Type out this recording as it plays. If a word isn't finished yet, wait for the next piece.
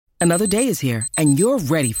Another day is here, and you're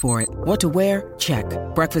ready for it. What to wear? Check.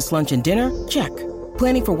 Breakfast, lunch, and dinner? Check.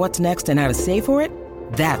 Planning for what's next and how to save for it?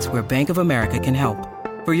 That's where Bank of America can help.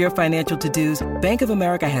 For your financial to-dos, Bank of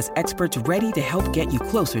America has experts ready to help get you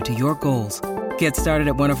closer to your goals. Get started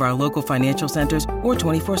at one of our local financial centers or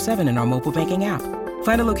 24/7 in our mobile banking app.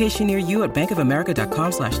 Find a location near you at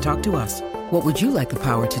bankofamerica.com/talktous. What would you like the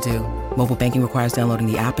power to do? Mobile banking requires downloading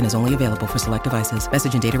the app and is only available for select devices.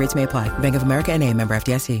 Message and data rates may apply. Bank of America N.A., member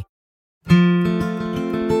FDIC.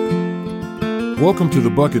 Welcome to the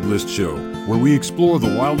Bucket List Show, where we explore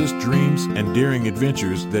the wildest dreams and daring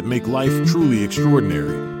adventures that make life truly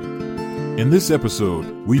extraordinary. In this episode,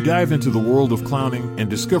 we dive into the world of clowning and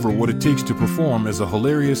discover what it takes to perform as a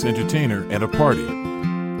hilarious entertainer at a party.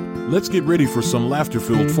 Let's get ready for some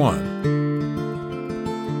laughter-filled fun.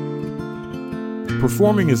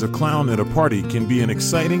 Performing as a clown at a party can be an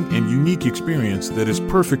exciting and unique experience that is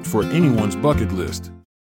perfect for anyone's bucket list.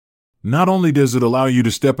 Not only does it allow you to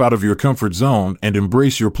step out of your comfort zone and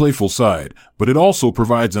embrace your playful side, but it also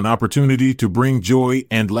provides an opportunity to bring joy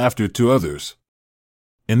and laughter to others.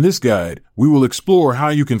 In this guide, we will explore how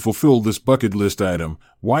you can fulfill this bucket list item,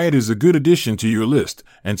 why it is a good addition to your list,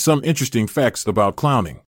 and some interesting facts about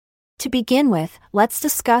clowning. To begin with, let's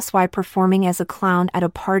discuss why performing as a clown at a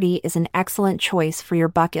party is an excellent choice for your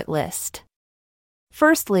bucket list.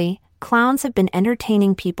 Firstly, clowns have been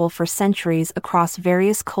entertaining people for centuries across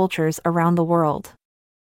various cultures around the world.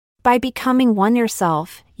 By becoming one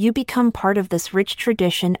yourself, you become part of this rich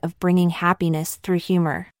tradition of bringing happiness through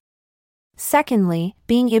humor. Secondly,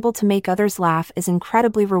 being able to make others laugh is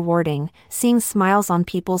incredibly rewarding. Seeing smiles on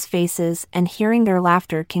people's faces and hearing their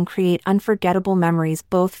laughter can create unforgettable memories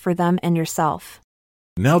both for them and yourself.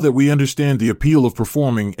 Now that we understand the appeal of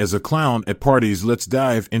performing as a clown at parties, let's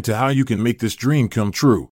dive into how you can make this dream come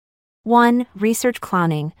true. 1. Research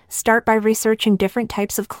clowning. Start by researching different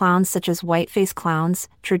types of clowns such as white-face clowns,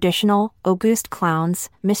 traditional, auguste clowns,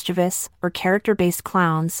 mischievous, or character-based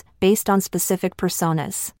clowns, based on specific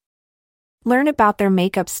personas. Learn about their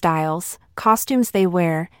makeup styles, costumes they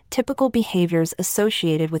wear, typical behaviors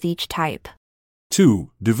associated with each type. 2.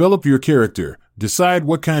 Develop your character. Decide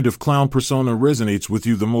what kind of clown persona resonates with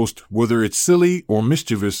you the most, whether it's silly or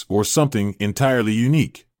mischievous or something entirely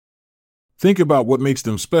unique. Think about what makes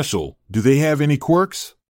them special. Do they have any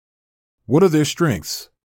quirks? What are their strengths?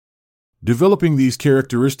 Developing these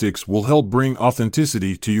characteristics will help bring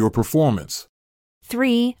authenticity to your performance.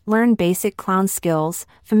 3. Learn basic clown skills.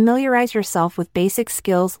 Familiarize yourself with basic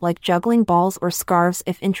skills like juggling balls or scarves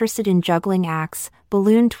if interested in juggling acts,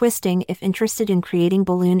 balloon twisting if interested in creating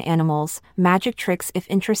balloon animals, magic tricks if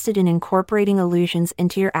interested in incorporating illusions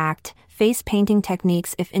into your act, face painting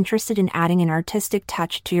techniques if interested in adding an artistic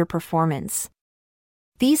touch to your performance.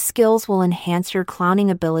 These skills will enhance your clowning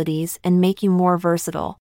abilities and make you more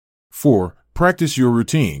versatile. 4. Practice your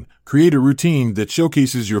routine. Create a routine that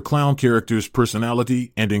showcases your clown character's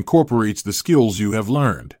personality and incorporates the skills you have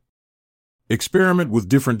learned. Experiment with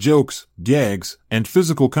different jokes, gags, and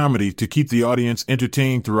physical comedy to keep the audience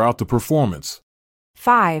entertained throughout the performance.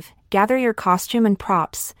 5. Gather your costume and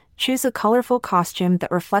props. Choose a colorful costume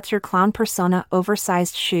that reflects your clown persona.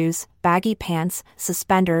 Oversized shoes, baggy pants,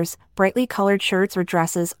 suspenders, brightly colored shirts or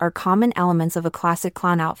dresses are common elements of a classic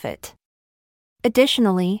clown outfit.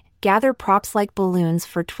 Additionally, gather props like balloons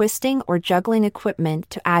for twisting or juggling equipment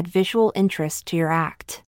to add visual interest to your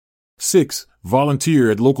act. 6.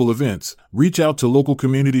 Volunteer at local events. Reach out to local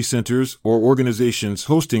community centers or organizations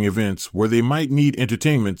hosting events where they might need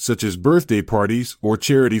entertainment such as birthday parties or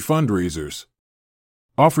charity fundraisers.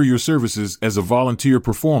 Offer your services as a volunteer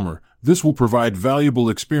performer. This will provide valuable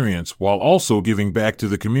experience while also giving back to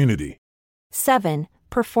the community. 7.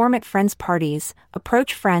 Perform at friends' parties.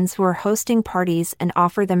 Approach friends who are hosting parties and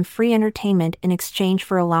offer them free entertainment in exchange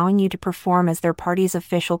for allowing you to perform as their party's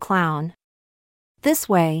official clown. This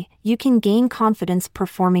way, you can gain confidence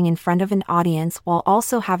performing in front of an audience while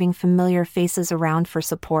also having familiar faces around for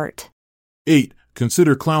support. 8.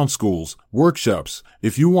 Consider clown schools, workshops.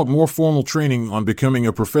 If you want more formal training on becoming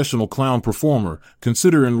a professional clown performer,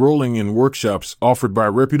 consider enrolling in workshops offered by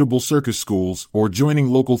reputable circus schools or joining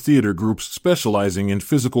local theater groups specializing in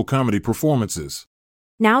physical comedy performances.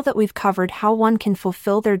 Now that we've covered how one can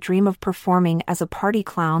fulfill their dream of performing as a party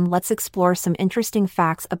clown, let's explore some interesting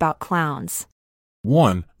facts about clowns.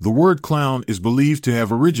 1. The word clown is believed to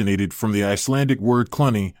have originated from the Icelandic word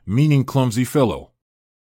kluni, meaning clumsy fellow.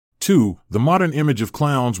 2. The modern image of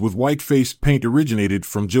clowns with white-faced paint originated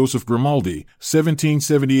from Joseph Grimaldi,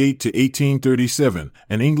 1778 to 1837,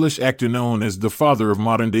 an English actor known as the father of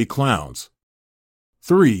modern-day clowns.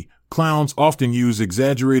 3. Clowns often use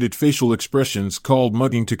exaggerated facial expressions called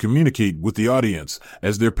mugging to communicate with the audience,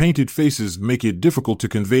 as their painted faces make it difficult to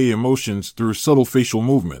convey emotions through subtle facial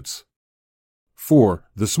movements. 4.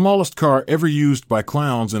 The smallest car ever used by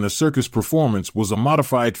clowns in a circus performance was a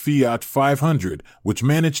modified Fiat 500, which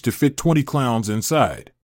managed to fit 20 clowns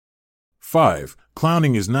inside. 5.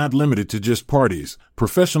 Clowning is not limited to just parties.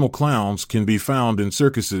 Professional clowns can be found in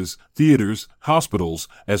circuses, theaters, hospitals,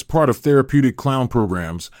 as part of therapeutic clown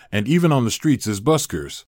programs, and even on the streets as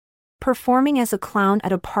buskers. Performing as a clown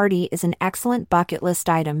at a party is an excellent bucket list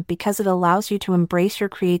item because it allows you to embrace your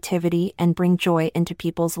creativity and bring joy into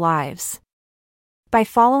people's lives. By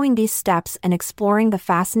following these steps and exploring the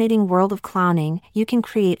fascinating world of clowning, you can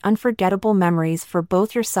create unforgettable memories for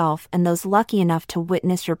both yourself and those lucky enough to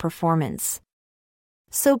witness your performance.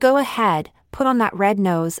 So go ahead, put on that red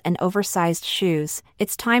nose and oversized shoes.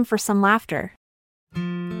 It's time for some laughter.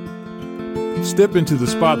 Step into the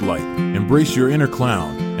spotlight, embrace your inner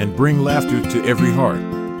clown, and bring laughter to every heart.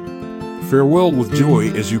 Farewell with joy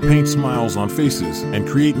as you paint smiles on faces and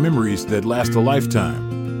create memories that last a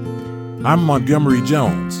lifetime. I'm Montgomery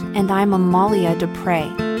Jones. And I'm Amalia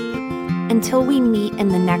Dupre. Until we meet in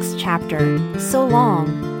the next chapter, so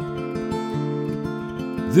long.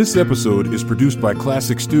 This episode is produced by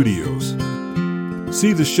Classic Studios.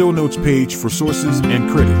 See the show notes page for sources and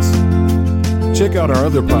credits. Check out our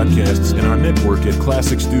other podcasts in our network at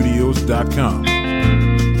classicstudios.com.